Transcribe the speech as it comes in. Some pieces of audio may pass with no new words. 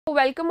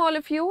Welcome all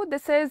of you.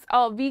 This is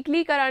a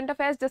weekly current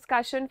affairs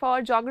discussion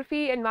for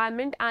geography,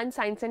 environment and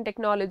science and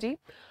technology.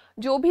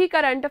 जो भी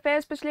current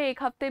affairs पिछले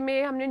एक हफ्ते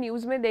में हमने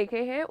न्यूज़ में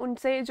देखे हैं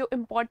उनसे जो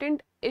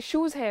इम्पॉर्टेंट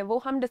इश्यूज़ हैं वो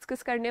हम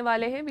डिस्कस करने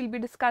वाले हैं. We'll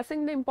be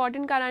discussing the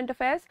important current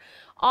affairs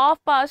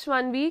of past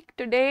 1 week.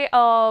 Today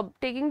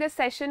taking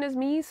this session is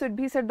me,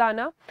 Surbhi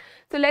Sardana.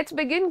 So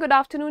let's begin. Good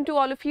afternoon to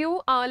all of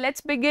you.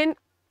 Let's begin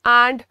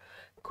and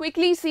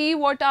quickly see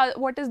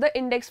what is the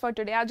index for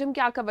today. आज हम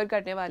क्या cover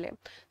करने वाले हैं.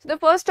 So the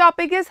first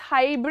topic is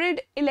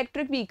hybrid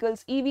electric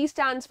vehicles. EV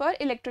stands for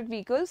electric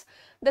vehicles.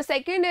 The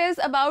second is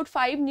about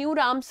 5 new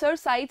Ramsar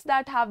sites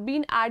that have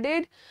been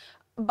added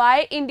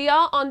by India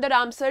on the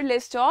Ramsar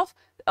list of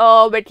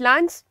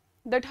wetlands.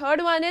 The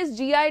third one is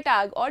GI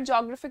tag or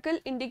geographical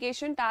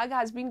indication tag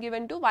has been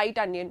given to white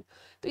onion.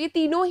 तो ये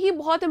तीनों ही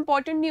बहुत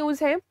important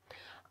news हैं.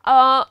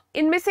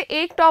 इनमें से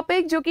एक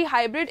topic जो कि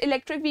हाइब्रिड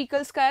इलेक्ट्रिक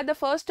व्हीकल्स का है. The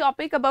first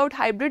topic about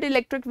hybrid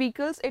electric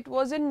vehicles, it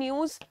was in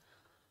news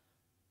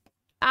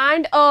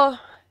and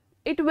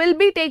it will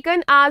be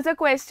taken as a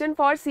question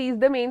for Seize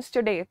the Mains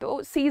today. So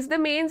Seize the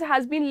Mains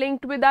has been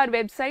linked with our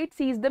website.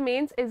 Seize the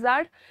Mains is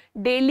our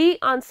daily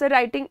answer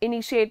writing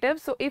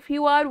initiative. So if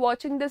you are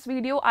watching this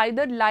video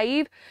either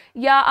live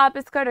या आप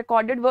इसका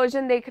recorded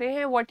version देख रहे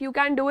हैं, what you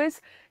can do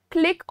is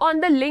click on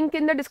the link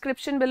in the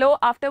description below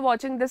after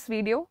watching this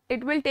video.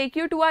 It will take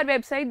you to our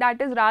website,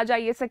 that is Raj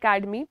IAS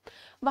Academy.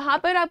 वहाँ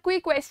पर आपको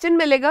एक question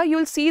मिलेगा.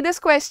 You'll see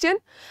this question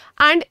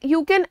and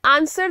you can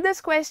answer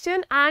this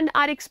question and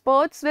our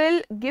experts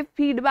will give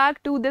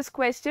feedback to this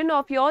question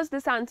of yours,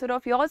 this answer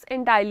of yours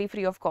entirely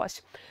free of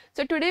cost.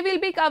 So today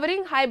we'll be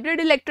covering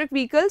hybrid electric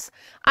vehicles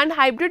and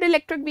hybrid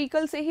electric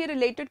vehicles से ही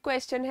related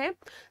question है.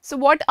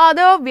 So what are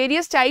the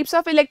various types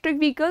of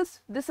electric vehicles?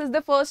 This is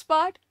the first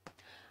part.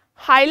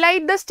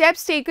 Highlight the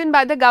steps taken by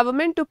the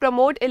government to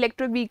promote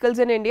electric vehicles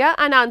in India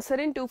and answer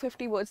in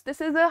 250 words.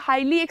 This is a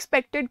highly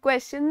expected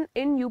question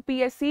in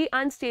UPSC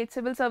and State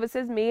Civil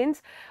Services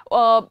mains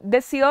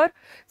this year.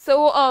 So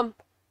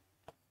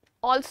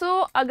also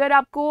अगर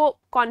आपको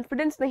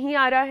confidence नहीं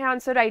आ रहा है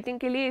answer writing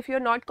के लिए, if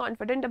you're not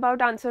confident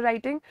about answer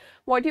writing,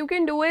 what you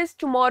can do is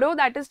tomorrow,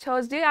 that is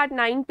Thursday at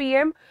 9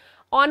 PM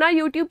on our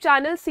YouTube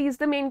channel, Seize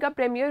the Main का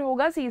premiere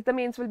होगा. Seize the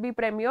Mains will be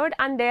premiered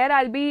and there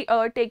I'll be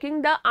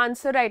taking the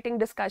answer writing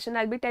discussion.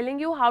 I'll be telling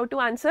you how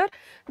to answer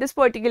this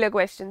particular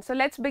question. So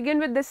let's begin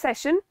with this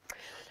session.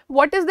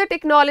 What is the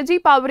technology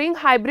powering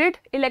hybrid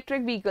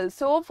electric vehicles?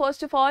 So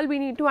first of all, we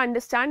need to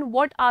understand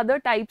what are the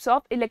types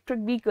of electric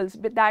vehicles.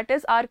 That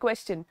is our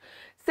question.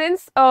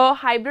 Since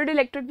hybrid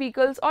electric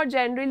vehicles or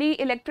generally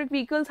electric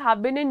vehicles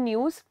have been in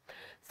news,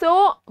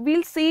 so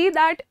we'll see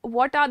that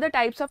what are the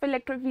types of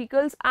electric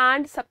vehicles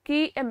and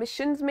सबकी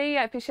emissions में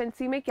या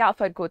efficiency में क्या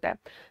फ़र्क होता है.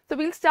 So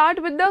we'll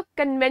start with the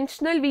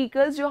conventional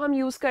vehicles जो हम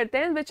use करते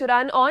हैं, which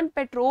run on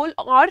petrol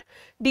और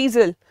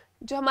diesel.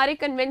 जो हमारे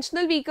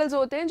conventional vehicles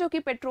होते हैं जो कि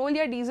petrol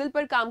या diesel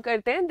पर काम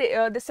करते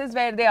हैं, this is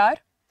where they are.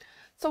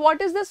 So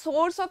what is the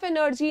source of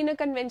energy in a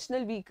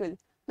conventional vehicle?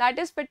 That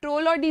is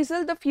petrol or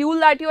diesel, the fuel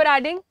that you are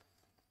adding.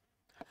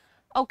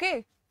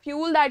 Okay,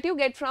 fuel that you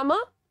get from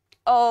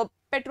a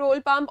petrol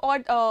pump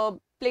or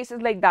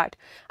places like that.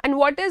 And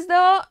what is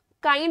the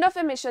kind of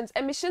emissions?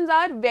 Emissions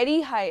are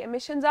very high.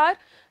 Emissions are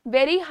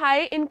very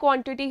high in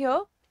quantity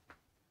here.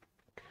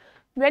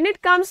 When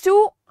it comes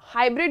to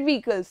hybrid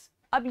vehicles,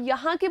 अब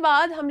यहाँ के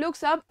बाद हम लोग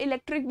सब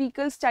electric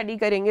vehicles study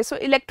करेंगे. So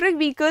electric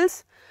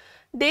vehicles,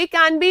 they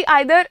can be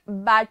either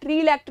battery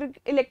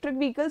electric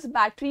vehicles.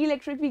 Battery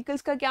electric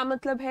vehicles का क्या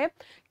मतलब है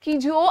कि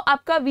जो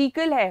आपका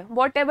vehicle है,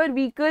 whatever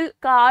vehicle,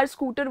 car,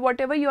 scooter,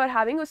 whatever you are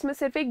having, उसमें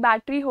सिर्फ एक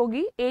battery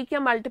होगी, एक या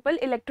multiple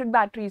electric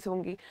batteries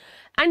होंगी,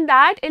 and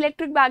that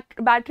electric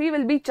battery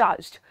will be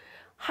charged.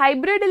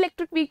 Hybrid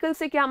electric vehicle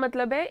से क्या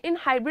मतलब है? In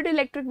hybrid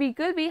electric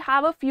vehicle we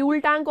have a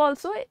fuel tank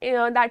also.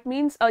 That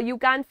means you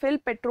can fill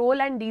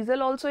petrol and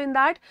diesel also in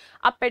that.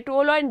 आप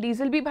petrol and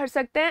diesel भी भर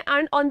सकते हैं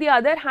and on the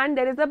other hand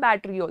there is a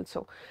battery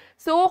also.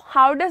 So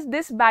how does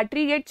this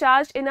battery get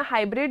charged in a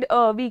hybrid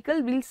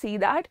vehicle? We'll see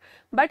that.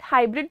 But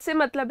hybrid से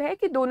मतलब है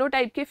कि दोनों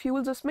type के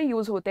fuels उसमें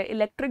use होते हैं,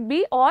 electric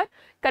भी और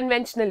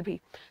conventional भी.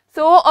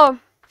 So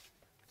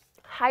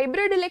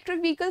hybrid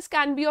electric vehicles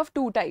can be of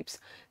two types.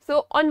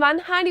 So on one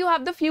hand you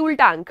have the fuel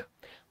tank,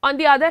 on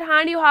the other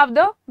hand you have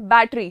the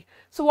battery.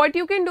 So what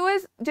you can do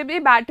is जब ये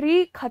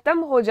battery खत्म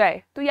हो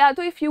जाए तो या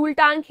तो ये fuel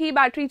tank ही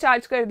battery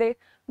charge कर दे.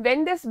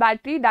 When this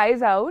battery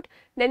dies out,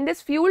 then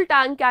this fuel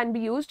tank can be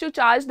used to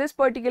charge this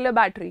particular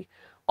battery.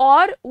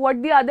 Or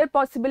what the other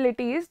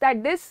possibility is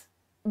that this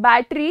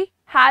battery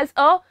has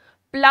a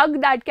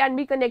plug that can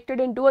be connected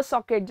into a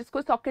socket,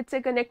 जिसको socket से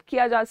connect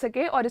किया जा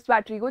सके और इस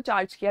battery को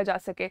charge किया जा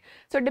सके.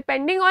 So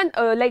depending on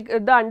like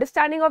the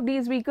understanding of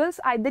these vehicles,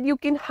 either you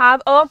can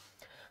have a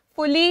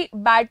fully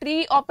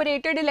battery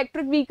operated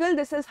electric vehicle,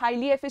 this is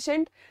highly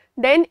efficient.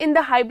 Then in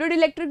the hybrid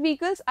electric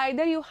vehicles,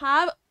 either you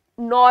have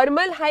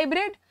normal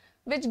hybrid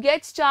which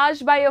gets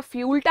charged by a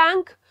fuel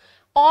tank,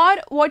 or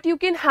what you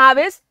can have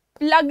is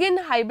plug-in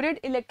hybrid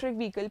electric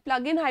vehicle.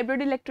 Plug-in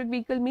hybrid electric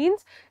vehicle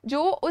means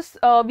जो उस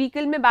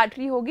vehicle में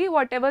battery होगी,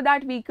 whatever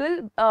that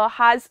vehicle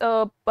has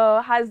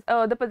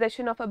the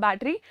possession of a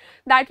battery,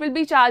 that will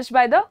be charged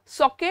by the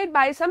socket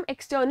by some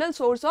external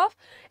source of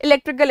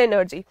electrical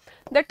energy.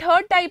 The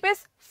third type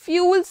is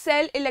fuel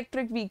cell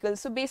electric vehicle.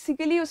 So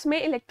basically उसमें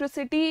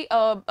electricity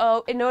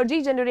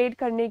energy generate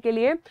करने के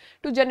लिए,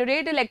 to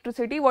generate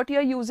electricity, what you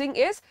are using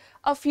is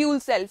a fuel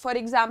cell. For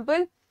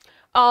example,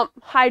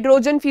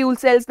 hydrogen fuel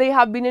cells, they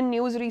have been in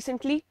news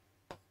recently.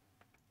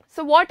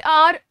 So what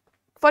are,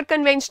 for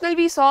conventional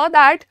we saw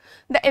that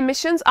the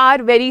emissions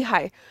are very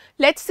high.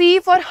 Let's see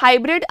for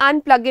hybrid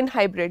and plug-in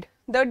hybrid.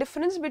 The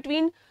difference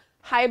between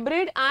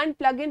hybrid and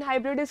plug-in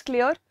hybrid is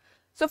clear.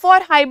 So for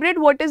hybrid,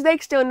 what is the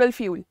external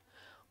fuel?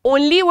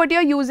 Only what you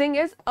are using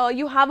is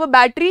you have a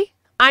battery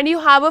and you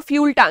have a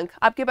fuel tank.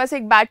 आपके पास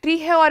एक battery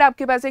है और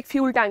आपके पास एक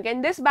fuel tank,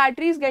 and this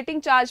battery is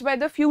getting charged by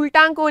the fuel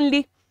tank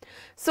only.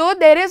 So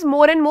there is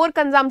more and more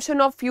consumption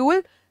of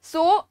fuel.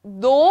 So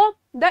though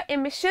the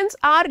emissions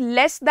are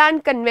less than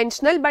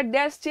conventional, but they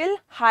are still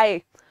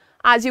high,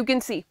 as you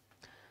can see.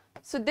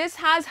 So this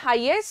has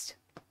highest,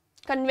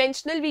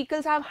 conventional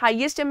vehicles have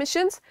highest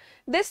emissions.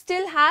 This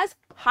still has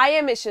high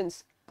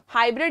emissions,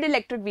 hybrid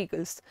electric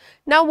vehicles.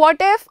 Now what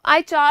if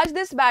I charge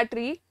this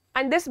battery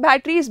and this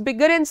battery is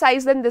bigger in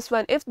size than this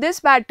one? If this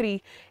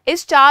battery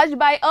is charged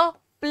by a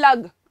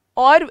plug,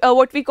 or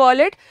what we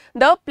call it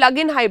the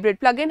plug-in hybrid.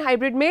 Plug-in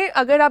hybrid में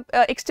अगर आप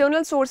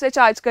external source से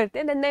charge करते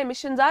हैं, then the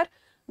emissions are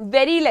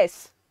very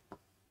less,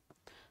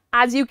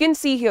 as you can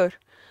see here.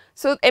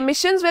 So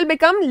emissions will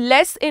become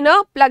less in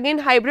a plug-in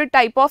hybrid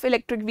type of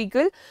electric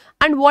vehicle.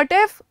 And what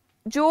if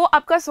जो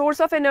आपका source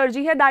of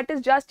energy है, that is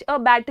just a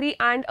battery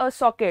and a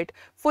socket,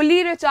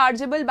 fully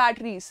rechargeable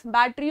batteries,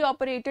 battery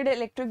operated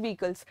electric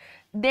vehicles.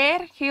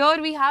 There, here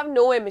we have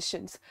no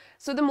emissions.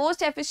 So the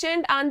most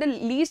efficient and the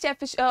least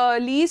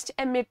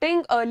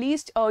emitting,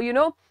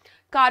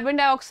 carbon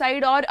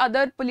dioxide or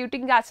other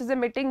polluting gases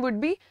emitting would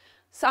be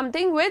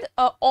something with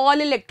all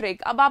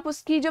electric. अब आप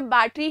उसकी जो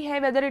battery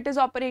है, whether it is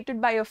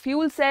operated by a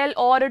fuel cell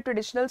or a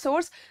traditional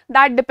source,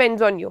 that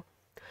depends on you.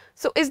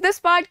 So is this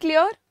part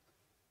clear?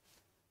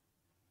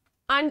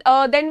 And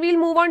then we'll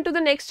move on to the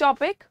next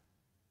topic.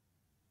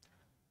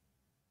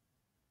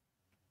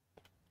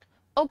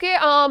 Okay,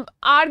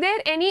 are there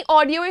any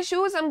audio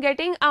issues? I'm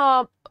getting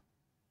a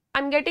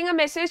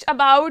message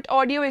about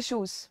audio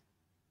issues.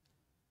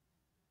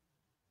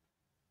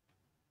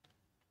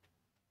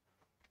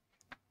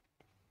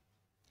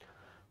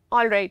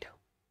 All right.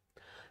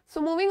 So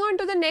moving on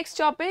to the next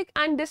topic,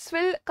 and this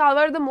will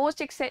cover the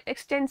most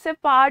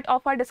extensive part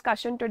of our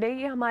discussion today.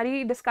 ये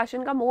हमारी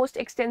discussion का most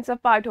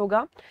extensive part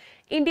होगा.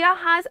 India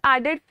has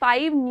added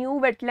 5 new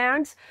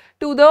wetlands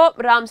to the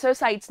Ramsar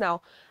sites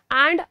now.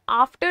 And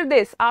after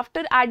this,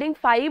 after adding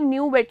 5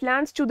 new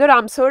wetlands to the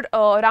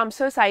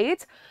Ramsar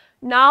sites,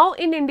 now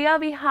in India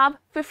we have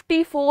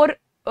 54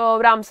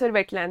 Ramsar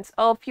wetlands.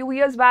 A few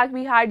years back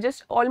we had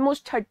just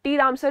almost 30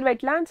 Ramsar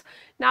wetlands.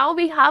 Now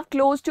we have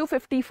close to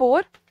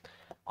 54,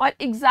 or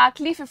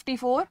exactly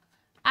 54.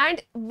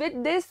 And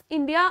with this,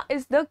 India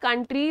is the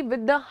country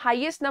with the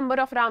highest number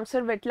of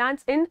Ramsar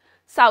wetlands in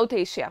South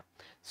Asia.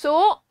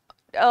 So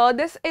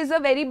this is a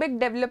very big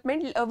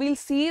development. We'll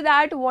see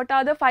that what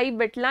are the 5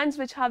 wetlands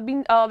which have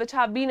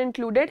been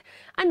included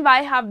and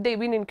why have they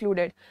been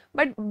included.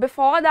 But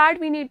before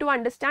that, we need to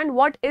understand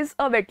what is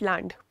a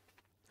wetland.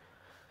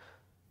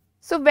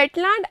 So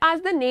wetland,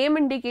 as the name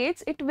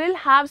indicates, it will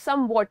have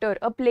some water,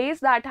 a place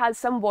that has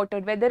some water,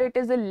 whether it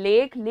is a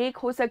lake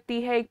हो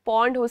सकती है, एक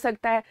pond हो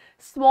सकता है,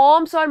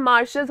 swamps और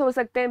marshes हो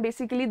सकते हैं,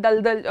 basically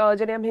दलदल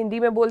जिन्हें हम हिंदी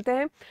में बोलते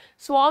हैं.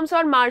 Swamps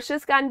or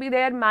marshes can be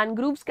there,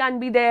 mangroves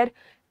can be there,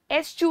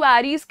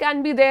 estuaries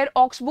can be there,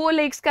 oxbow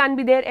lakes can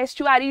be there.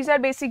 Estuaries are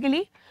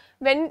basically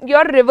when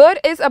your river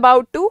is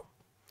about to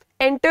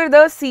enter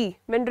the sea.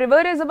 When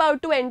river is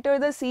about to enter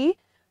the sea,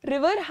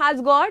 river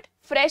has got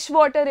fresh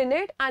water in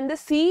it, and the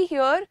sea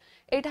here,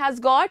 it has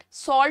got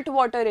salt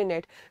water in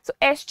it. So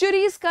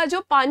estuaries का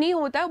जो पानी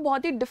होता है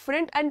बहुत ही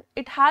different, and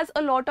it has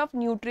a lot of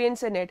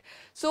nutrients in it.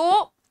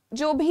 So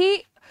जो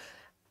भी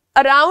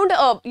around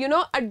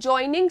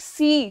adjoining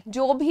sea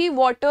जो भी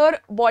water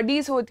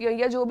bodies होती है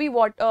या जो भी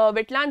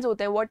wetlands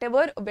होते हैं,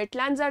 whatever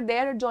wetlands are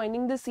there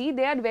adjoining the sea,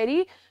 they are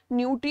very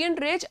nutrient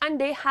rich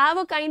and they have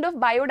a kind of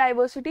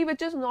biodiversity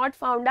which is not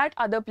found at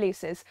other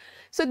places.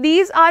 So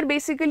these are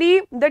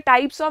basically the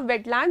types of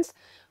wetlands.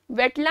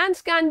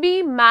 Wetlands can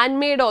be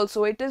man-made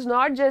also. It is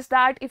not just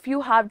that if you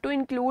have to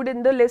include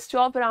in the list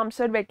of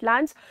Ramsar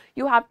wetlands,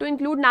 you have to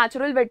include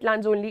natural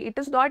wetlands only. It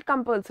is not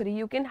compulsory.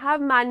 You can have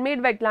man-made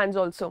wetlands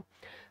also.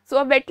 So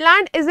a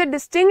wetland is a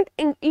distinct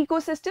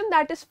ecosystem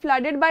that is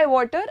flooded by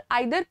water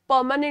either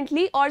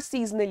permanently or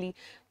seasonally.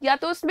 या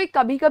तो उसमें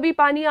कभी कभी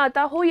पानी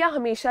आता हो या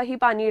हमेशा ही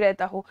पानी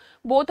रहता हो.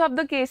 Both of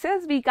the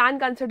cases we can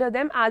consider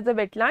them as the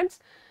wetlands.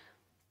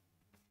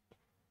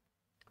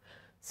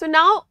 So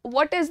now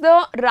what is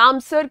the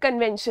Ramsar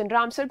Convention?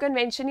 Ramsar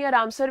Convention या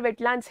Ramsar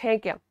wetlands है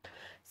क्या?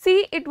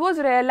 See, it was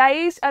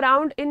realized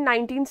around in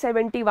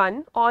 1971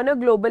 on a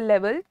global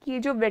level कि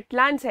जो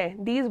wetlands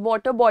हैं, these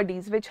water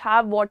bodies which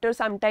have water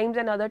sometimes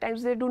and other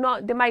times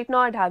they might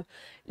not have.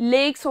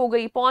 Lakes हो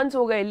गई, ponds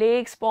हो गए,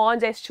 lakes,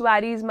 ponds,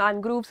 estuaries,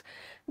 mangroves.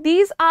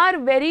 These are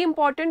very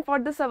important for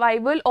the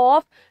survival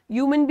of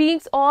human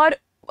beings or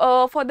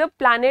for the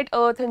planet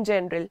Earth in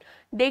general.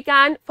 They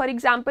can, for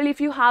example, if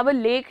you have a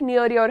lake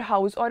near your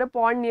house or a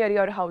pond near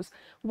your house,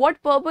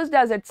 what purpose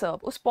does it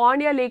serve? उस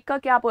pond या lake का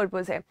क्या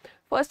purpose है?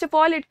 First of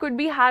all, it could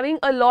be having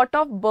a lot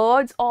of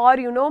birds or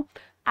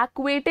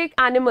aquatic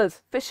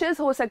animals. Fishes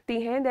हो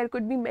सकती हैं. There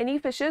could be many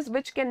fishes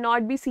which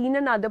cannot be seen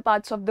in other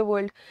parts of the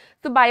world.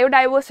 So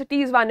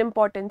biodiversity is one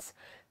importance.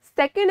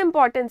 Second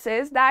importance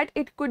is that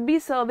it could be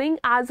serving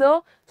as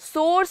a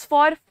source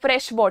for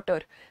fresh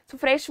water. So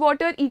fresh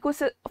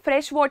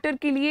water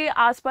के लिए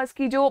आसपास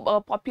की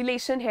जो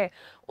population है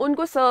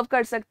उनको serve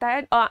कर सकता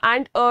है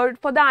and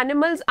for the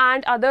animals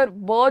and other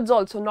birds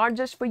also, not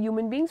just for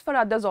human beings, for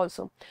others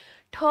also.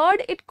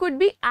 Third, it could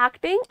be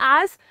acting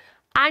as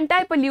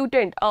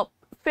anti-pollutant.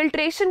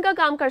 Filtration का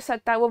काम कर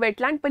सकता है वो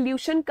वेटलैंड,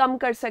 पोल्यूशन कम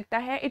कर सकता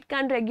है, it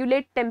can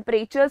regulate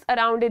temperatures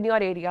around in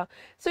your area.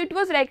 So it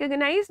was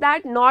recognised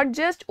that not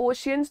just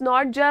oceans,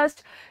 not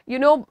just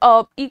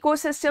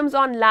ecosystems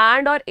on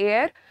land और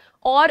एयर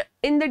और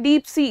in the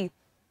deep sea,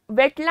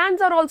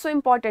 wetlands are also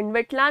important.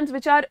 Wetlands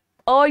which are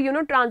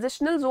a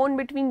transitional zone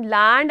between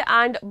land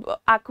and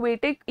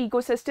aquatic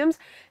ecosystems,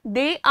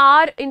 they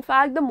are in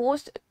fact the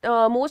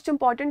most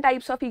important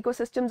types of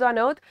ecosystems on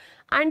earth.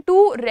 And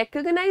to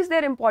recognize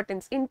their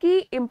importance,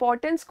 इनकी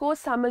importance को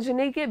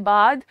समझने के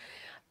बाद,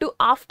 to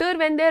after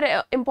when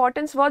their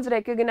importance was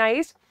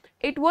recognized,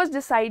 it was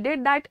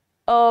decided that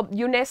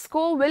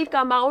UNESCO will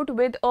come out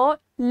with a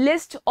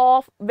list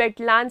of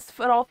wetlands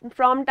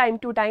from time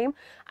to time,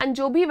 and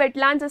जो भी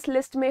wetlands इस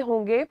list में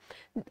होंगे,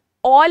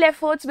 all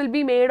efforts will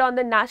be made on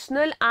the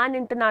national and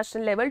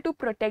international level to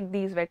protect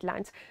these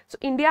wetlands. So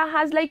India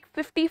has like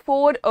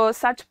 54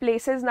 such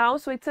places now,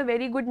 so it's a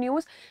very good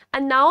news,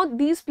 and now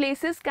these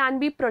places can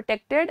be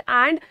protected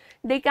and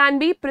they can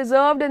be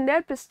preserved in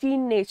their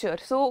pristine nature.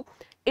 So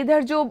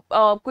इधर जो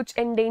कुछ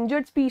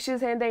endangered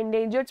species हैं, the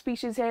endangered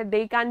species है,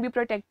 they can be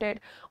protected,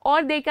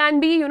 or they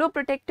can be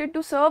protected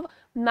to serve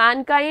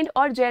mankind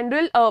or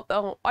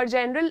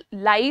general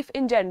life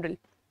in general.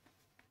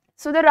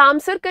 So the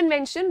Ramsar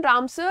Convention,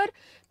 Ramsar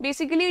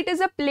basically it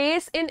is a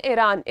place in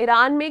Iran.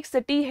 Iran में एक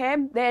city है,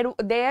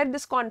 there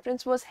this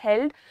conference was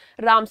held,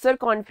 Ramsar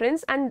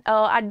conference, and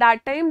at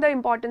that time the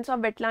importance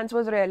of wetlands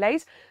was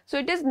realized. So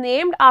it is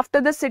named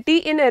after the city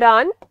in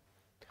Iran,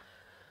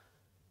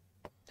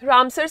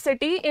 Ramsar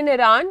city in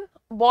Iran,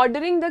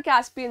 bordering the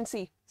Caspian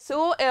Sea.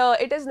 So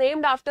it is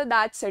named after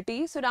that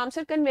city. So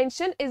Ramsar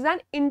Convention is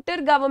an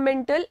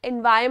intergovernmental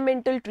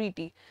environmental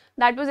treaty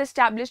that was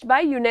established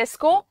by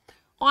UNESCO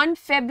on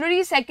February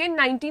 2nd,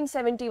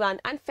 1971,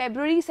 and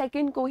February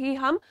 2nd को ही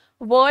हम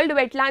World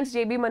Wetlands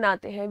Day भी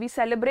मनाते हैं. We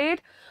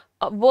celebrate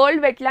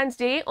World Wetlands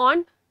Day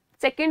on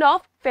 2nd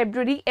of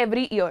February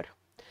every year.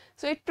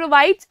 So it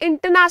provides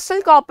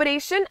international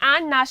cooperation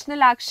and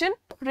national action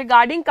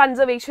regarding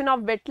conservation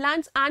of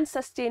wetlands and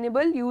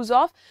sustainable use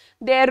of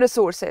their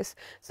resources.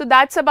 So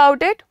that's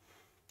about it.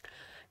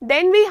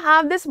 Then we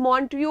have this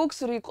Montreux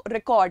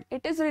Record.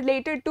 It is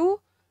related to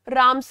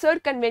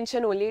Ramsar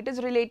Convention only. It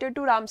is related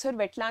to Ramsar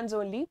wetlands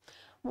only.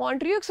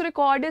 Montreux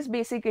Record is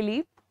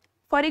basically,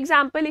 for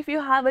example, if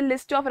you have a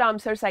list of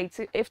Ramsar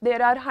sites, if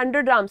there are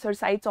 100 Ramsar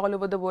sites all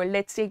over the world,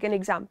 let's take an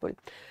example.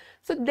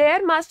 So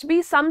there must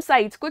be some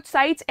sites, कुछ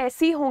sites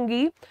ऐसी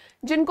होंगी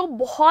जिनको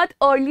बहुत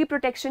early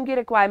protection की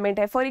requirement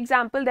है. For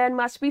example, there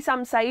must be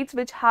some sites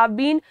which have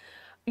been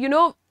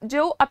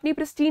जो अपनी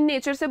pristine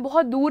nature से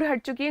बहुत दूर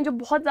हट चुकी हैं, जो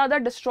बहुत ज़्यादा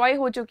destroy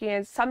हो चुकी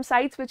हैं. Some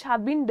sites which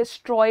have been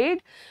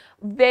destroyed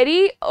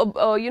very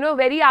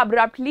very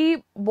abruptly,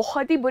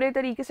 बहुत ही बुरे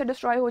तरीके से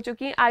destroy हो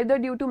चुकी हैं, either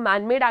due to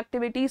man-made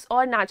activities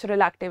or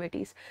natural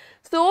activities.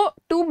 So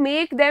to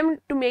make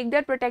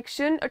their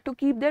protection, to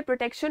keep their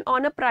protection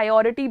on a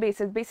priority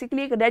basis,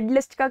 basically एक red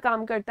list का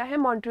काम करता है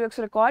Montreux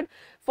Record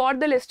for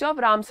the list of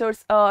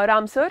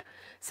Ramsar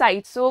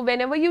sites. So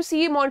whenever you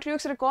see Montreux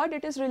Record,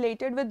 it is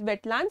related with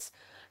wetlands.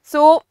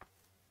 So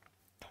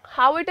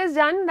how it is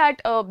done,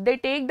 that they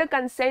take the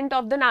consent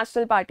of the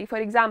national party. For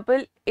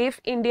example, if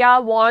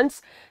India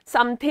wants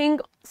some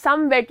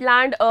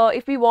wetland,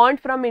 if we want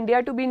from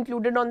India to be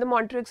included on the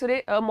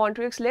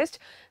Montreux list,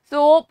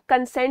 so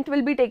consent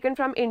will be taken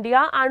from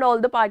India and all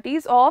the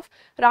parties of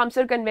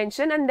Ramsar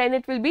Convention, and then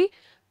it will be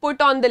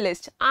put on the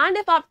list. And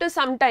if after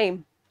some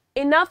time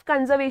enough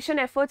conservation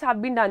efforts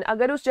have been done,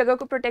 अगर उस जगह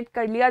को protect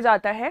कर लिया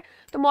जाता है,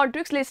 तो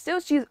Montreux list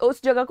से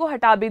उस जगह को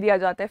हटा भी दिया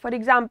जाता है. For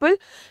example,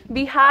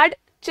 we had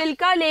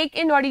Chilka Lake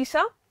in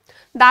Odisha,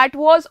 that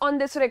was on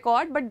this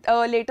record, but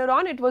later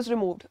on it was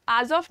removed.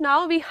 As of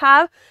now, we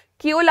have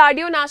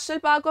Keoladio National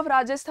Park of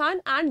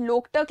Rajasthan and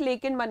Loktak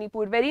Lake in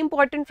Manipur. Very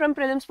important from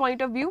prelims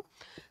point of view.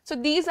 So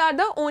these are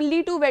the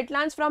only two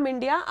wetlands from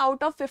India.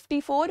 Out of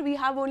 54, we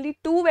have only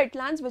 2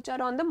 wetlands which are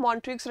on the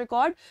Montreux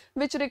record,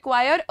 which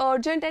require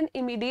urgent and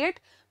immediate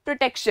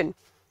protection.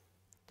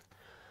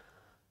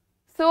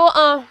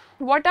 So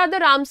what are the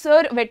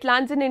Ramsar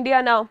wetlands in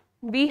India now?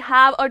 We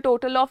have a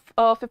total of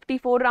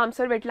 54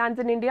 Ramsar wetlands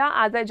in India,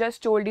 as I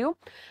just told you.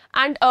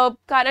 And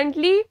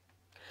currently,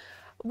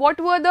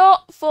 what were the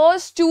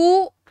first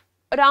two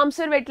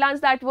Ramsar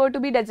wetlands that were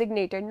to be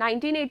designated?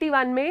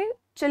 1981 mein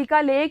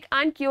Chilka Lake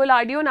and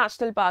Keoladeo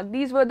National Park.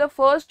 These were the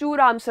first two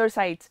Ramsar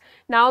sites.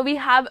 Now we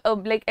have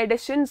like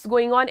additions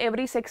going on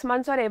every 6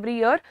 months or every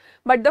year,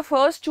 but the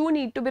first two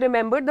need to be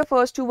remembered. The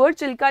first two were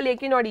Chilka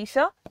Lake in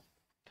Odisha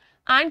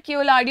and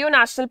Keoladeo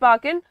National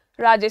Park in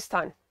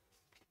Rajasthan.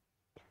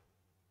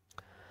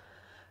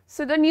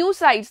 So the new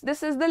sites,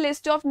 this is the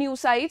list of new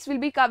sites. We'll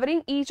be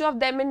covering each of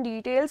them in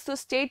detail, so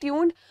stay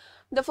tuned.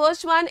 The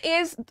first one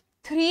is,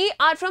 3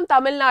 are from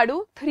Tamil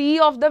Nadu. 3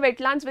 of the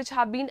wetlands which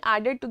have been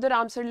added to the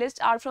Ramsar list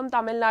are from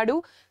Tamil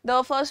Nadu.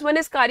 The first one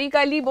is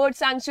Karikali Bird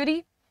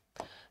Sanctuary.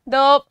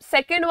 The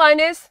second one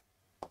is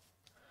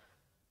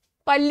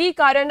Palli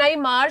Karanai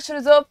Marsh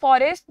Reserve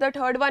Forest. The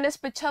third one is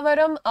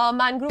Pichavaram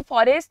Mangrove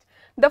Forest.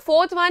 The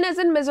fourth one is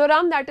in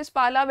Mizoram, that is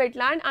Pala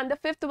Wetland, and the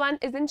fifth one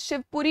is in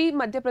Shivpuri,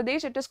 Madhya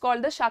Pradesh. It is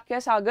called the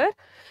Shakya Sagar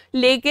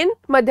Lake in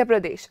Madhya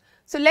Pradesh.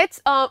 So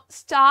let's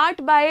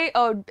start by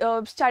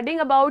studying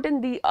about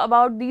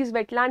these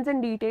wetlands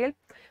in detail.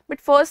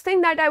 But first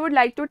thing that I would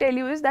like to tell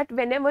you is that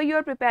whenever you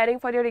are preparing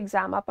for your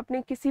exam, आप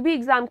अपने किसी भी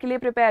exam के लिए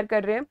prepare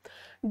कर रहे हैं,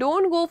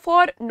 don't go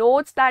for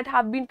notes that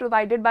have been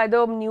provided by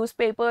the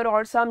newspaper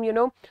or some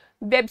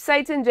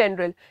websites in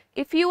general.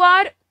 If you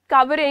are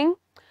covering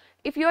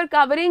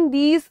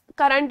these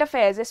current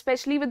affairs,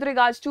 especially with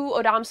regards to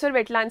Ramsar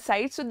wetland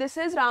sites, so this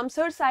is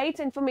Ramsar Sites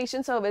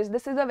Information Service.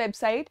 This is a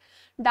website.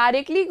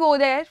 Directly go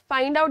there,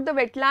 find out the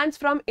wetlands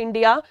from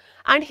India,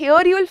 and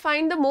here you will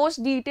find the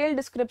most detailed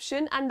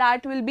description, and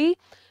that will be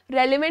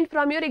relevant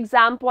from your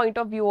exam point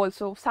of view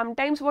also.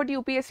 Sometimes what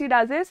UPSC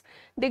does is,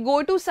 they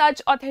go to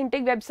such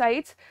authentic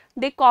websites,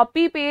 they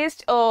copy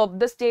paste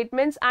the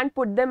statements and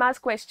put them as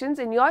questions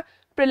in your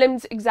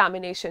prelims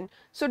examination.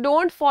 So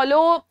don't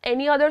follow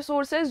any other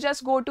sources,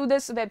 just go to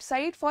this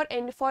website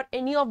for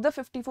any of the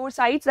 54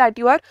 sites that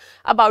you are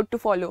about to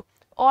follow.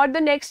 Or the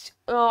next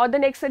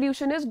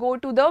solution is, go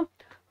to the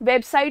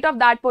website of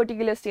that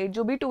particular state,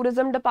 जो भी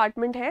tourism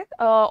department है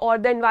or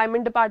the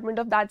environment department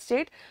of that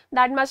state,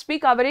 that must be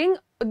covering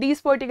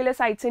these particular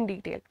sites in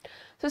detail.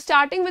 So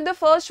starting with the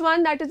first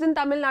one, that is in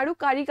Tamil Nadu,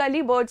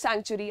 Karikali Bird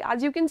Sanctuary.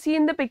 As you can see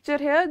in the picture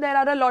here, there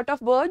are a lot of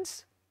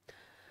birds.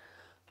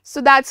 So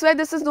that's why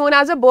this is known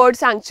as a bird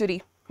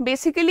sanctuary.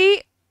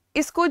 Basically,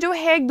 इसको जो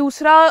है एक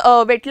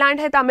दूसरा wetland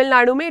है तमिल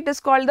नाडु में, it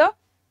is called the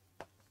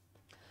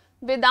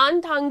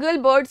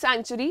Vedanthangal Bird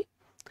Sanctuary.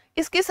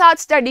 इसके साथ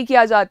study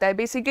किया जाता है.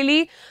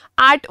 Basically,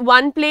 at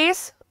one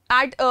place,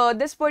 at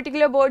this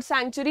particular bird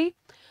sanctuary,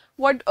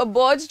 what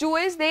birds do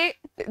is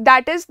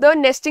that is the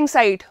nesting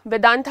site.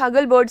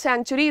 Vedanthangal Bird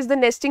Sanctuary is the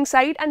nesting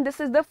site, and this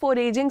is the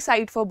foraging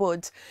site for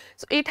birds.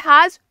 So it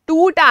has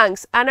 2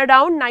 tanks, and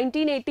around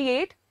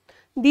 1988,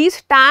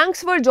 these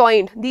tanks were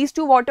joined. These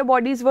 2 water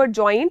bodies were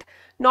joined.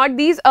 Not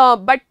these,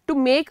 but to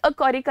make a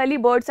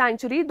Karikali Bird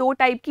Sanctuary, 2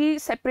 type की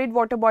separate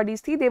water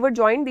bodies थी. They were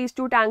joined. These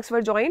 2 tanks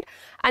were joined,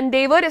 and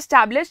they were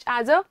established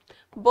as a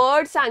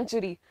bird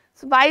sanctuary.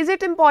 So why is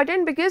it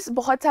important? Because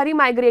बहुत सारी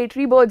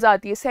migratory birds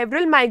आती है.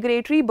 Several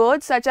migratory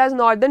birds such as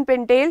northern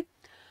pintail,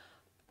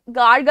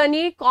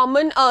 Gargani,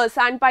 common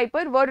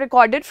sandpiper were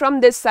recorded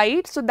from this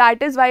site. So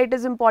that is why it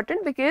is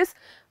important, because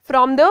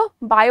from the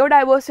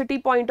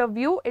biodiversity point of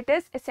view, it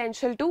is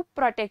essential to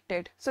protect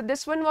it. So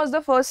this one was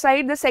the first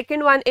site. The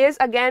second one is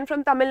again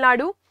from Tamil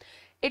Nadu.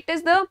 It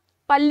is the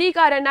Palli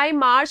Karanai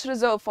Marsh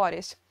Reserve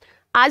Forest.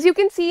 As you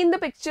can see in the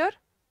picture,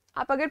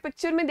 आप अगर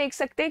picture में देख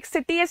सकते हैं, एक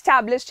city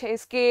established है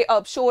इसके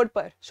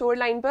shore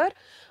line पर,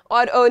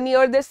 और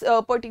near this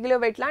particular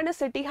wetland a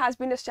city has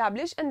been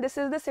established, and this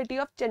is the city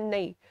of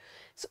Chennai.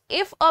 So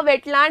if a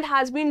wetland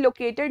has been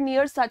located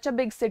near such a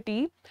big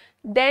city,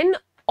 then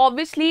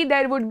obviously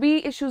there would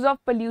be issues of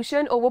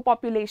pollution,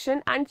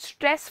 overpopulation, and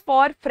stress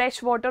for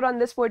fresh water on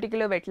this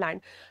particular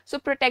wetland. So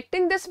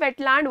protecting this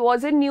wetland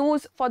was in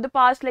news for the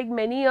past like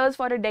many years,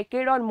 for a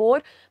decade or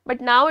more, but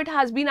now it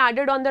has been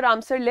added on the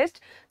Ramsar list.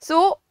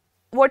 So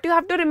what you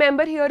have to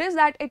remember here is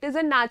that it is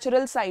a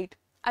natural site.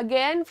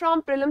 Again,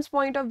 from prelims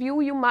point of view,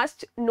 you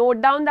must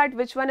note down that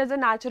which one is a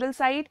natural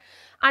site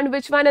and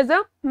which one is a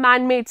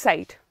man-made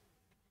site.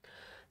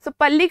 So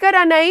Palli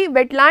Karanai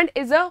wetland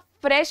is a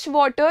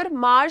freshwater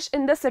marsh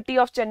in the city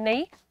of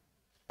Chennai,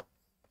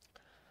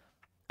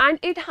 and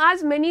it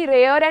has many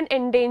rare and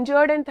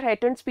endangered and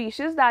threatened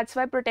species. That's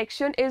why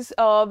protection is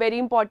very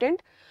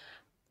important.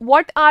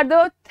 What are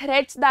the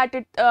threats that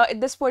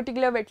this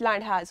particular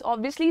wetland has?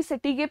 Obviously,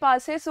 city के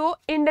पास है, so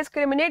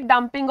indiscriminate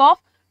dumping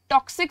of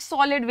toxic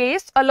solid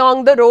waste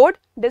along the road,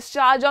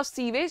 discharge of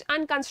sewage,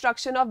 and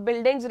construction of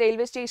buildings,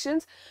 railway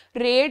stations,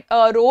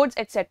 roads,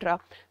 etc.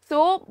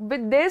 So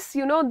with this,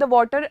 the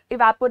water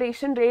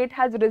evaporation rate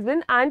has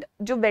risen, and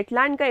जो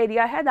wetland का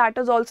area है, that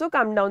has also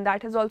come down.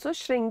 That has also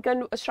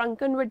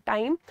shrunken with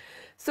time.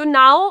 So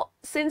now,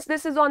 since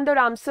this is on the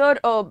Ramsar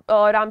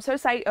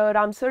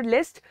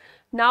list,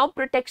 Now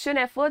protection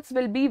efforts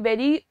will be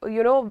very,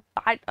 will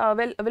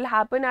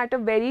happen at a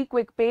very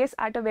quick pace,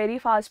 at a very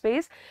fast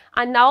pace,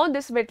 and now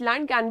this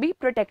wetland can be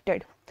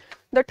protected.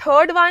 The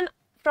third one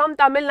from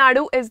Tamil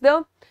Nadu is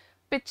the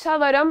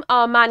Pichavaram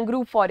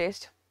mangrove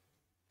forest.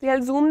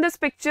 I'll zoom this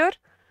picture.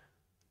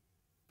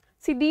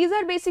 See, these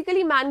are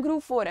basically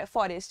mangrove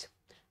forest,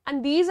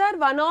 and these are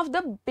one of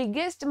the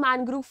biggest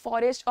mangrove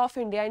forest of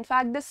India. In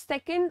fact, the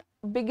second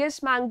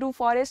biggest mangrove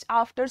forest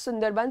after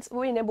Sundarbans,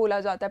 वो इन्हें बोला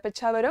जाता है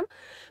Pichavaram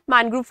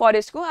mangrove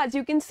forest को. As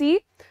you can see,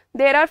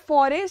 there are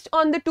forests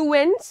on the two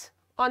ends.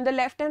 On the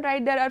left and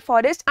right, there are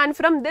forests, and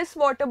from this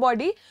water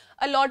body,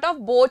 a lot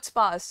of boats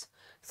pass.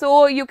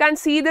 So you can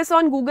see this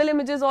on Google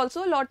Images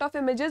also. A lot of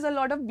images, a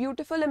lot of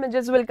beautiful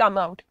images will come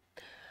out.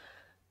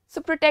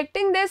 So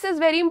protecting this is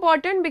very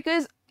important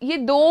because ये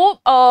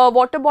दो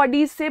water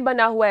bodies से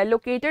बना हुआ है,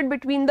 located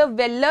between the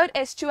Veller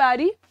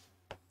estuary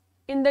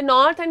in the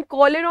north and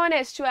Coleraine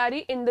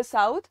estuary in the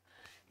south.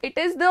 It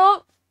is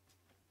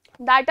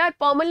that are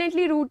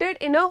permanently rooted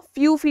in a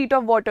few feet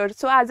of water.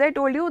 So as I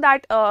told you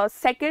that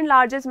second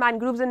largest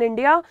mangroves in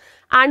India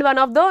and one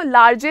of the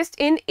largest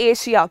in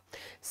Asia.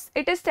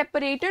 It is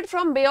separated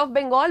from Bay of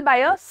Bengal by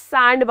a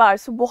sandbar.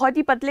 So बहुत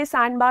ही पतले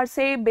sandbar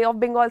से Bay of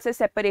Bengal से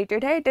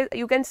separated है. It is,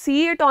 you can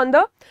see it on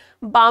the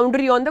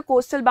boundary, on the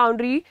coastal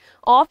boundary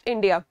of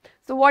India.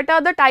 So what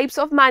are the types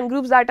of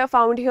mangroves that are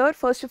found here?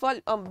 First of all,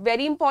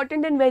 very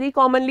important and very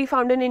commonly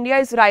found in India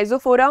is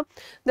Rhizophora.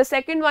 The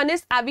second one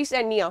is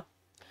Avicennia.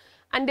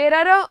 And there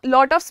are a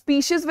lot of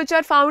species which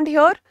are found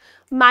here.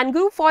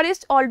 Mangrove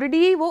forest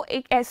already वो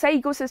एक ऐसा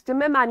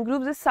ecosystem है.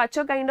 Mangroves is such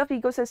a kind of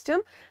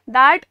ecosystem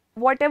that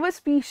whatever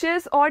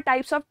species or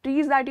types of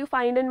trees that you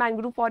find in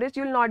mangrove forest,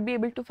 you will not be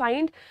able to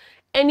find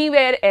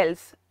anywhere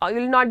else. You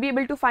will not be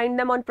able to find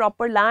them on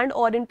proper land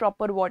or in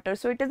proper water.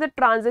 So it is a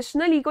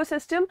transitional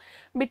ecosystem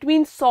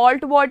between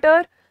salt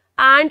water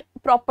and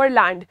proper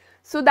land.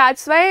 So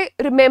that's why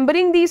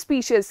remembering these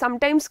species,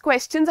 sometimes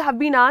questions have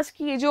been asked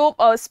कि ये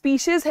जो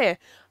species है,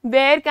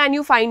 where can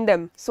you find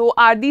them? So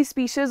are these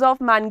species of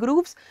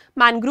mangroves,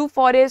 mangrove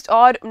forest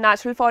or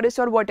natural forest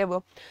or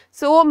whatever.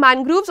 So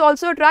mangroves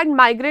also attract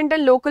migrant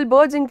and local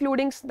birds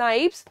including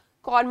snipes,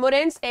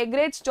 cormorants,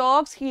 egrets,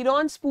 storks,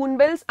 herons,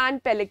 spoonbills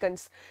and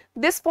pelicans.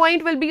 This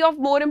point will be of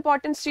more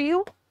importance to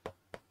you.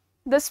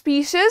 The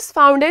species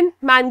found in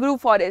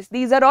mangrove forest,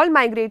 these are all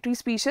migratory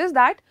species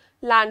that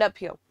land up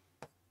here.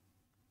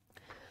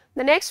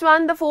 The next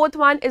one, the fourth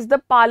one is the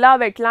Pala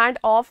wetland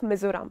of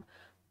Mizoram.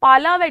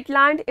 Pala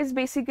wetland is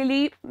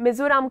basically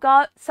Mizoram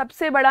का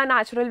सबसे बड़ा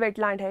natural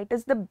wetland है. It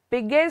is the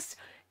biggest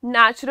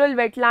natural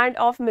wetland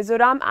of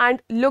Mizoram,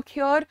 and look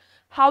here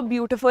how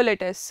beautiful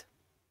it is.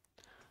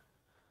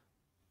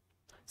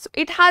 So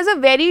it has a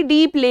very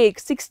deep lake,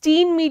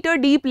 16-meter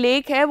deep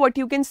lake है what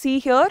you can see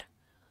here.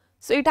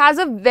 So it has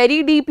a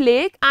very deep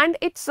lake and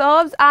it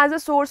serves as a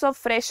source of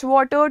fresh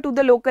water to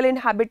the local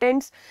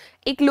inhabitants.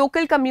 एक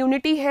local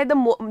community है,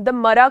 the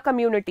Mara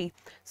community.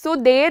 So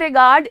they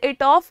regard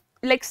it of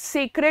like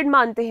sacred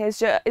मानते हैं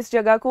इस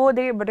जगह को.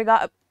 They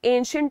regard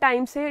ancient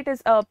times से, it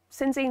is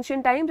since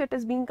ancient times it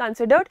is being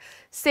considered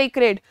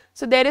sacred.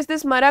 So there is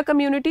this Mara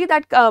community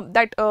that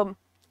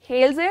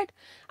hails it,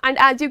 and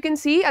as you can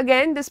see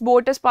again this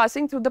boat is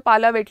passing through the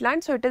Pala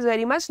wetland, so it is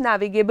very much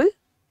navigable.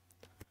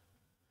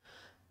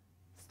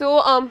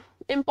 So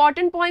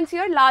important points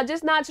here,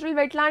 largest natural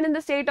wetland in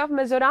the state of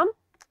Mizoram,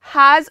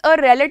 has a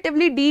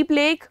relatively deep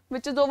lake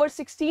which is over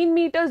 16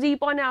 meters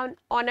deep on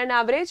an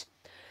average.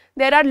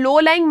 There are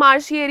low-lying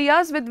marshy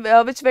areas with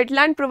which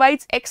wetland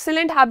provides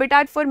excellent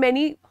habitat for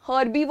many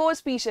herbivore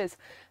species.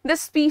 The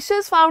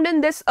species found in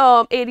this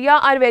area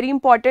are very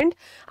important,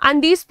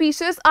 and these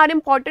species are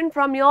important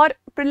from your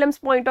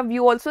prelims point of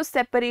view also.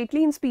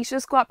 Separately in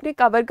species को आपने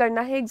cover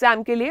करना है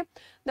exam के लिए.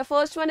 The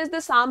first one is the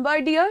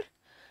sambar deer.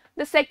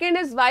 The second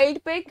is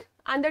wild pig,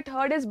 and the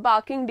third is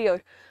barking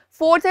deer.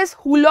 Fourth is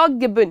hoolock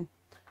gibbon.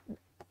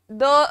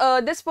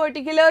 This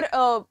particular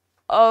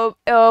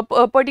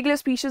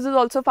species is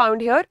also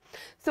found here.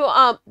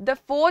 So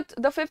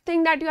the fifth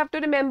thing that you have to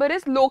remember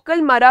is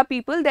local Mara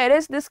people. There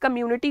is this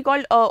community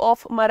called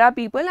of Mara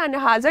people, and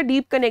has a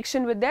deep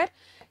connection with their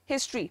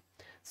history.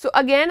 So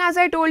again, as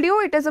I told you,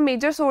 it is a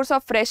major source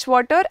of fresh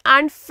water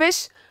and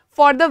fish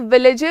for the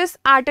villages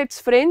at its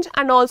fringe,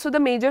 and also the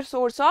major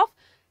source of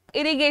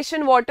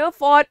irrigation water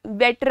for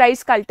wet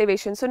rice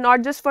cultivation. So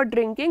not just for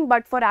drinking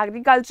but for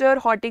agriculture,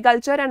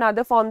 horticulture and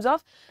other forms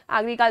of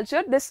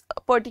agriculture. This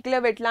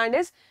particular wetland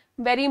is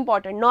very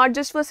important, not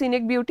just for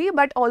scenic beauty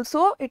but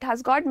also it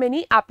has got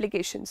many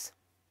applications.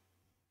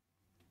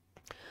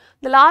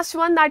 The last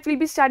one that we will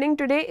be studying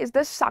today is the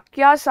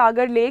Shakya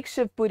Sagar Lake,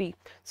 Shivpuri.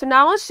 So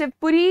now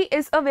Shivpuri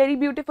is a very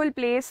beautiful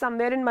place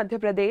somewhere in Madhya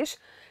Pradesh.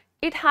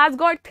 It has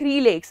got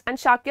 3 lakes and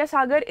Shakya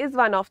Sagar is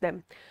one of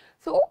them.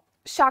 So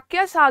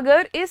Shakya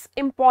Sagar is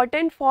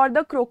important for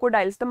the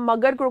crocodiles, the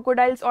magar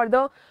crocodiles or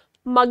the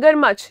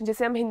magarmach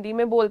जिसे हम हिंदी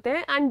में बोलते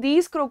हैं, and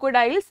these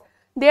crocodiles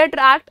they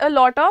attract a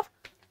lot of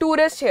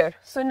tourists here.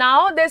 So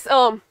now this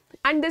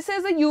and this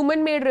is a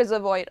human made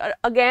reservoir.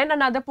 Again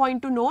another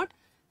point to note,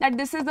 that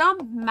this is a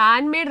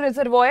man-made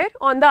reservoir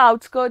on the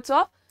outskirts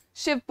of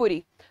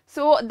Shivpuri.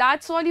 So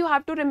that's all you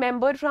have to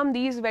remember from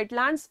these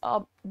wetlands.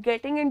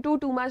 Getting into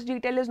too much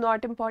detail is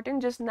not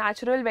important, just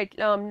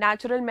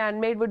natural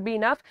man-made would be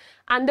enough.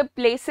 And the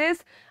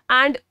places,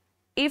 and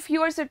if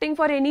you are sitting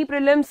for any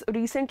prelims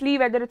recently,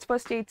 whether it's for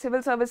state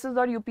civil services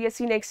or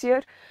UPSC next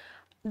year,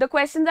 the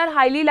questions are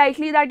highly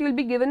likely that you'll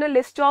be given a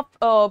list of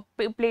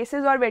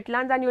places or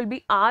wetlands and you'll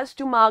be asked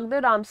to mark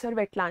the Ramsar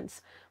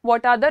wetlands.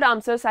 What are the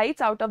Ramsar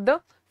sites out of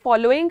the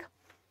following?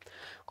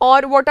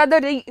 Or what are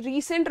the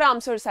recent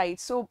Ramsar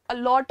sites? So a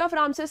lot of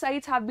Ramsar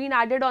sites have been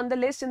added on the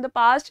list in the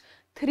past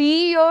 3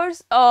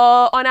 years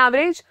on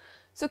average.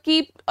 So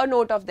keep a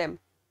note of them.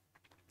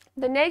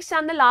 The next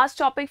and the last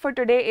topic for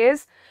today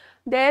is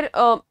there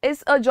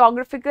is a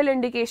geographical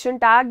indication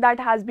tag that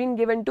has been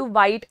given to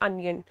white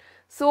onion.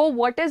 So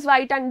what is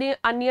white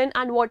onion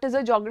and what is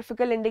a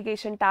geographical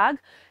indication tag?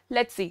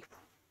 Let's see.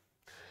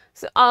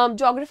 So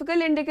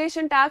geographical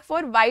indication tag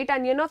for white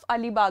onion of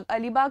Alibag.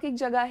 Alibag एक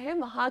जगह है,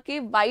 वहाँ के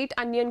white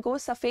onion को,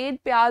 सफ़ेद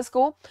प्याज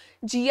को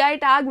GI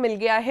tag मिल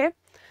गया है.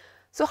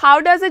 So how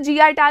does a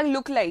GI tag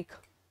look like?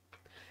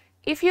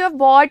 If you have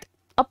bought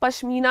a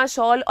pashmina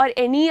shawl or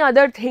any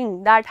other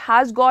thing that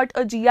has got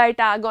a GI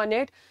tag on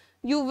it,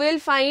 you will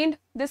find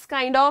this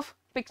kind of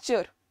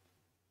picture.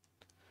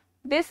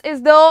 This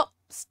is the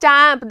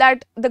stamp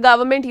that the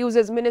government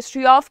uses.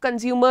 Ministry of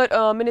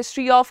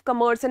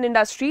Commerce and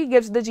Industry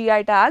gives the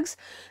GI tags.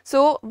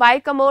 So why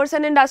commerce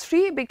and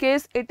industry?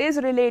 Because it is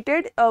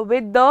related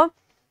with the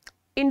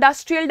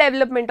industrial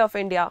development of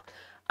India.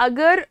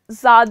 अगर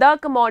ज़्यादा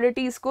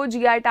commodities को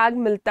GI tag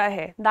मिलता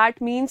है, that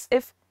means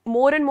if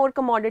more and more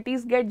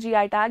commodities get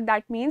GI tag,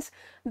 that means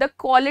the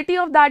quality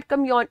of that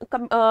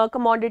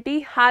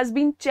commodity has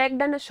been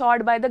checked and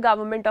assured by the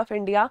government of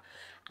India,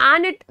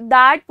 and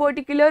that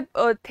particular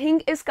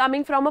thing is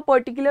coming from a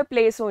particular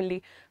place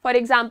only. For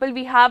example,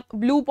 we have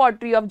blue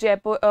pottery of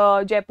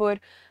Jaipur.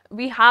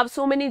 We have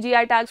so many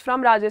GI tags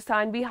from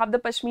Rajasthan. We have the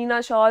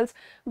pashmina shawls.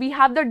 We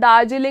have the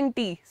Darjeeling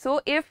tea.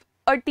 So if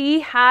a tea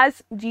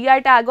has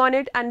GI tag on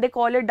it and they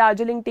call it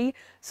Darjeeling tea,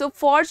 so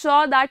for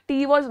sure that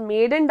tea was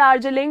made in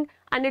Darjeeling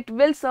and it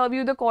will serve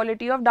you the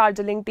quality of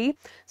Darjeeling tea.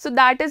 So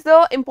that is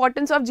the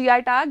importance of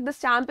GI tag. The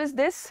stamp is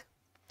this.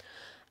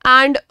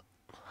 And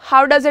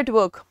how does it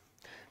work?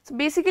 So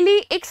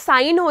basically एक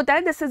sign होता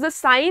है. This is a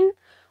sign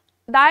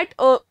that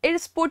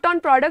is put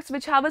on products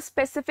which have a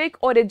specific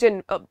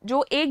origin,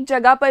 जो एक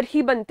जगह पर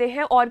ही बनते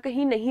हैं और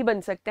कहीं नहीं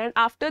बन सकते हैं. And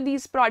after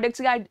these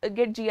products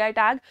get GI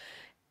tag,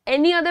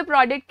 any other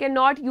product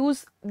cannot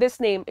use this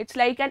name. It's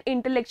like an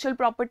intellectual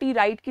property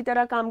right की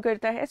तरह काम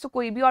करता है. So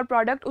कोई भी और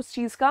product उस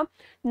चीज़ का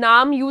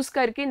नाम use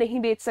करके नहीं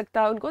बेच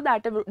सकता उनको.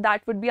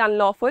 That would be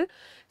unlawful.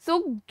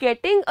 So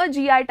getting a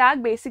GI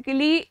tag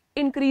basically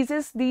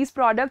increases these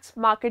products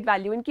market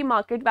value. इनकी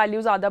market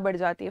value ज़्यादा बढ़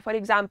जाती है. For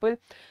example,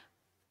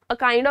 a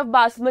kind of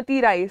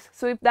basmati rice.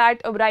 So if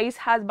that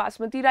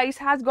basmati rice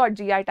has got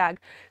GI tag.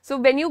 So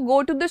when you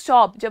go to the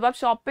shop, जब आप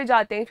shop पे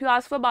जाते हैं, if you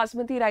ask for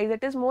basmati rice,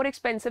 it is more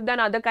expensive than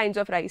other kinds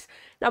of rice.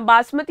 Now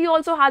basmati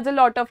also has a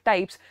lot of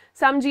types.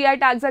 Some GI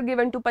tags are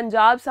given to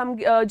Punjab, some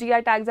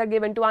GI tags are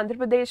given to Andhra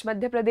Pradesh,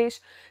 Madhya Pradesh.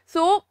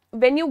 So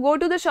when you go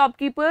to the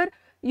shopkeeper,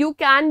 you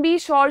can be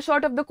sure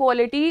of the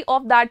quality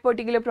of that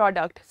particular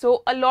product.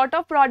 So a lot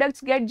of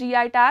products get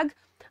GI tag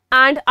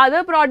and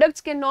other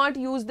products cannot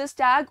use this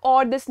tag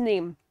or this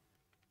name.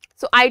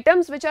 So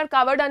items which are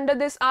covered under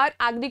this are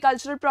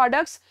agricultural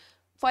products.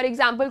 For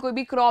example, कोई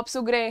भी crops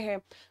उग रहे हैं,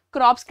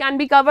 crops can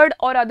be covered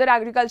or other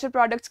agricultural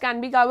products can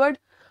be covered.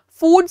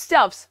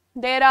 Foodstuffs,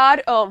 there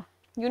are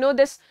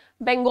this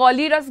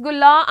Bengali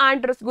rasgulla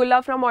and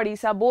rasgulla from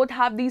Odisha, both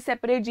have these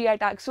separate GI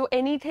tags. So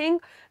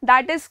anything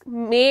that is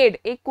made,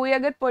 एक कोई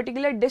अगर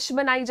particular dish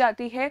बनाई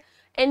जाती है,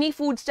 any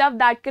food stuff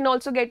that can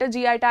also get a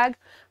GI tag.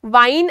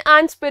 Wine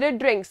and spirit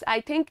drinks,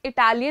 I think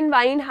Italian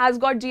wine has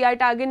got GI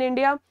tag in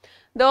India.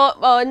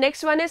 The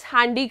next one is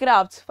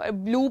handicrafts,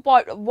 blue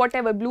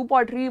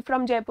pottery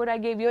from Jaipur, I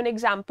gave you an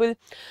example.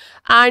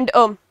 And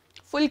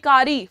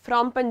fulkari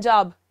from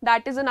Punjab,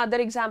 that is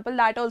another example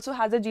that also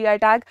has a GI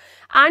tag.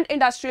 And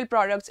industrial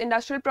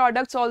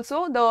products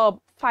also, the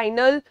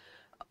final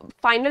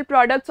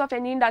products of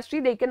any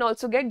industry, they can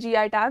also get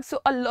GI tags. So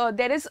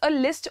there is a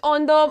list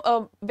on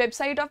the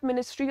website of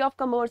Ministry of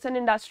Commerce and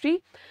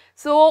Industry.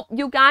 So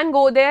you can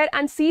go there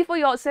and see for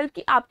yourself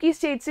कि आपकी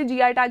state से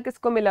GI tag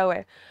किसको मिला हुआ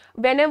है.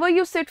 Whenever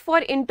you sit for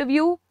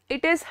interview,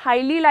 it is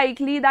highly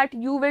likely that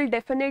you will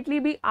definitely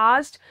be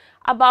asked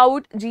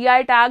about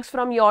GI tags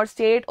from your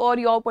state or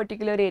your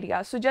particular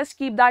area. So just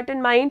keep that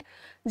in mind.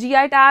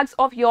 GI tags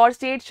of your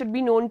state should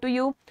be known to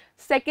you.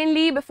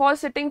 Secondly, before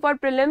sitting for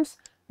prelims,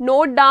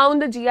 note down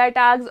the GI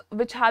tags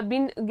which have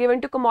been given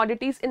to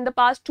commodities in the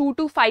past 2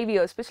 to 5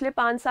 years. पिछले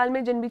 5 साल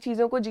में जिन भी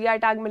चीज़ों को GI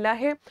tag मिला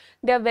है,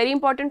 they are very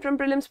important from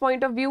prelims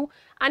point of view.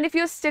 And if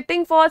you're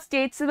sitting for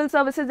state civil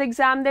services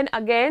exam, then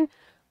again,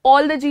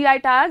 all the GI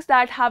tags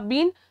that have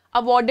been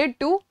awarded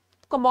to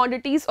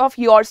commodities of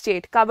your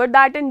state. Covered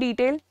that in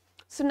detail.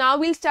 So now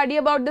we'll study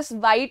about this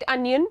white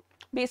onion.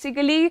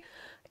 Basically,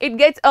 it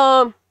gets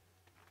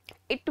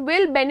it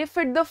will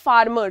benefit the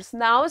farmers.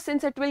 Now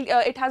since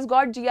it has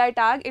got GI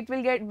tag, it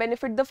will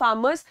benefit the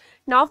farmers.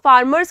 Now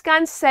farmers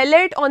can sell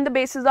it on the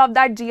basis of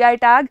that GI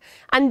tag,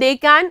 and they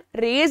can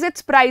raise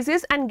its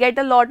prices and get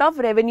a lot of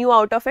revenue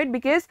out of it,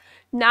 because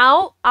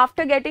now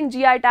after getting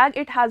GI tag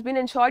it has been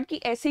ensured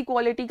कि ऐसी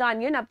quality का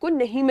onion आपको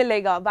नहीं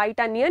मिलेगा. White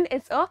onion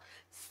is a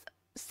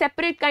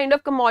separate kind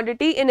of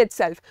commodity in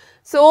itself.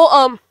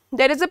 So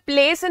there is a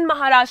place in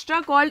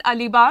Maharashtra called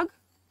Alibag,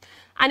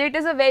 and it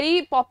is a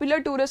very popular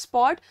tourist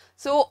spot.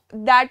 So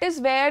that is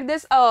where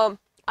this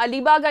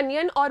Alibag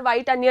onion or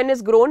white onion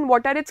is grown.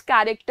 What are its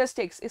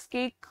characteristics?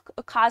 इसकी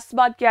खास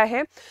बात क्या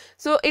है?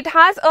 So it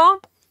has a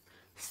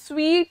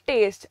sweet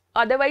taste.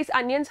 Otherwise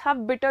onions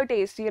have bitter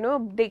taste, you know,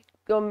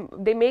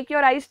 they make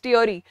your eyes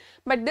teary,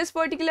 but this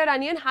particular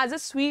onion has a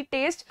sweet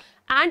taste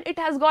and it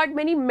has got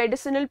many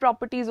medicinal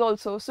properties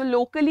also. So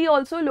locally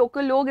also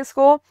local log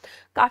इसको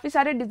काफी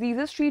सारे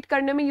diseases treat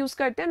करने में use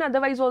करते हैं, and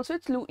otherwise also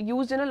it's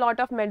used in a lot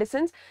of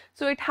medicines.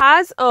 So it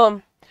has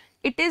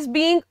it is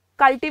being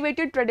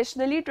cultivated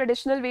traditionally.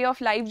 Traditional way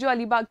of life जो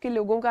अलीबाग के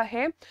लोगों का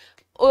है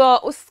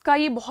उसका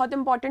ये बहुत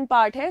important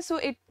part है. So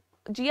it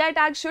GI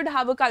tag should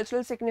have a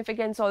cultural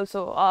significance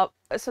also.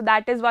 So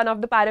that is one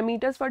of the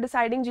parameters for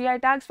deciding GI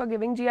tags, for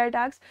giving GI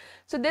tags.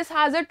 So this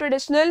has a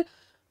traditional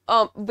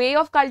way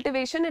of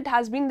cultivation. It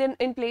has been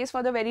in place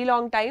for the very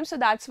long time. So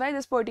that's why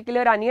this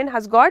particular onion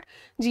has got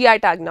GI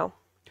tag now.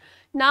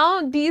 Now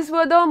these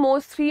were the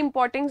most three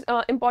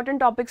important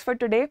topics for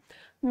today.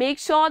 Make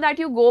sure that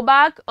you go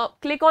back,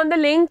 click on the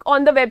link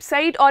on the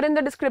website or in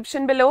the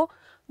description below.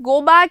 Go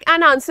back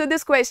and answer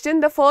this question.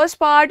 The first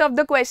part of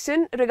the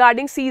question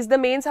regarding seize the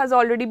mains has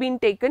already been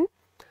taken.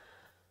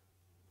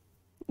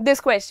 This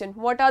question,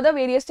 what are the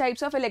various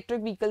types of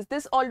electric vehicles?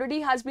 This already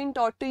has been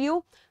taught to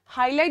you.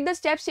 Highlight the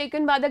steps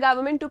taken by the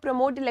government to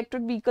promote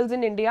electric vehicles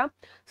in India.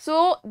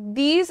 So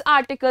these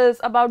articles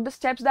about the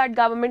steps that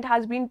government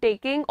has been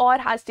taking or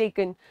has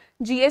taken.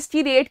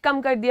 GST rate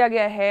कम कर दिया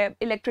गया है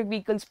electric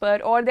vehicles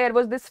पर, or there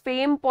was this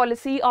FAME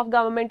policy of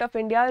government of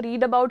India.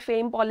 Read about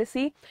FAME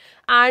policy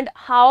and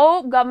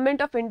how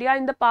government of India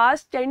in the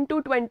past 10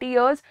 to 20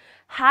 years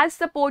has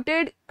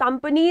supported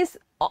companies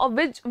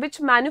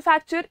which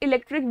manufacture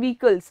electric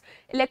vehicles.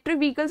 Electric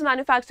vehicles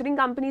manufacturing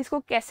companies को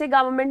कैसे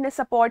government ने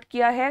support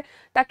किया है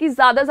ताकि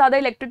ज़्यादा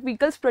electric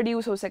vehicles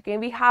produce हो सकें.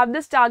 We have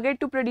this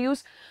target to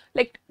produce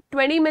like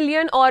 20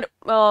 million or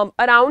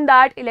around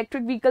that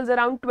electric vehicles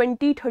around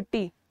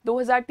 2030.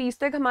 2030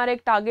 तक हमारा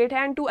एक target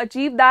है, and to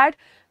achieve that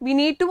we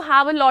need to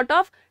have a lot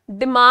of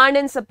demand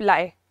and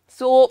supply.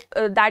 So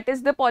that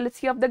is the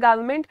policy of the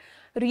government.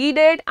 Read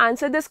it,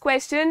 answer this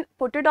question,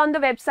 put it on the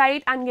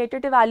website and get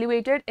it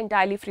evaluated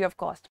entirely free of cost.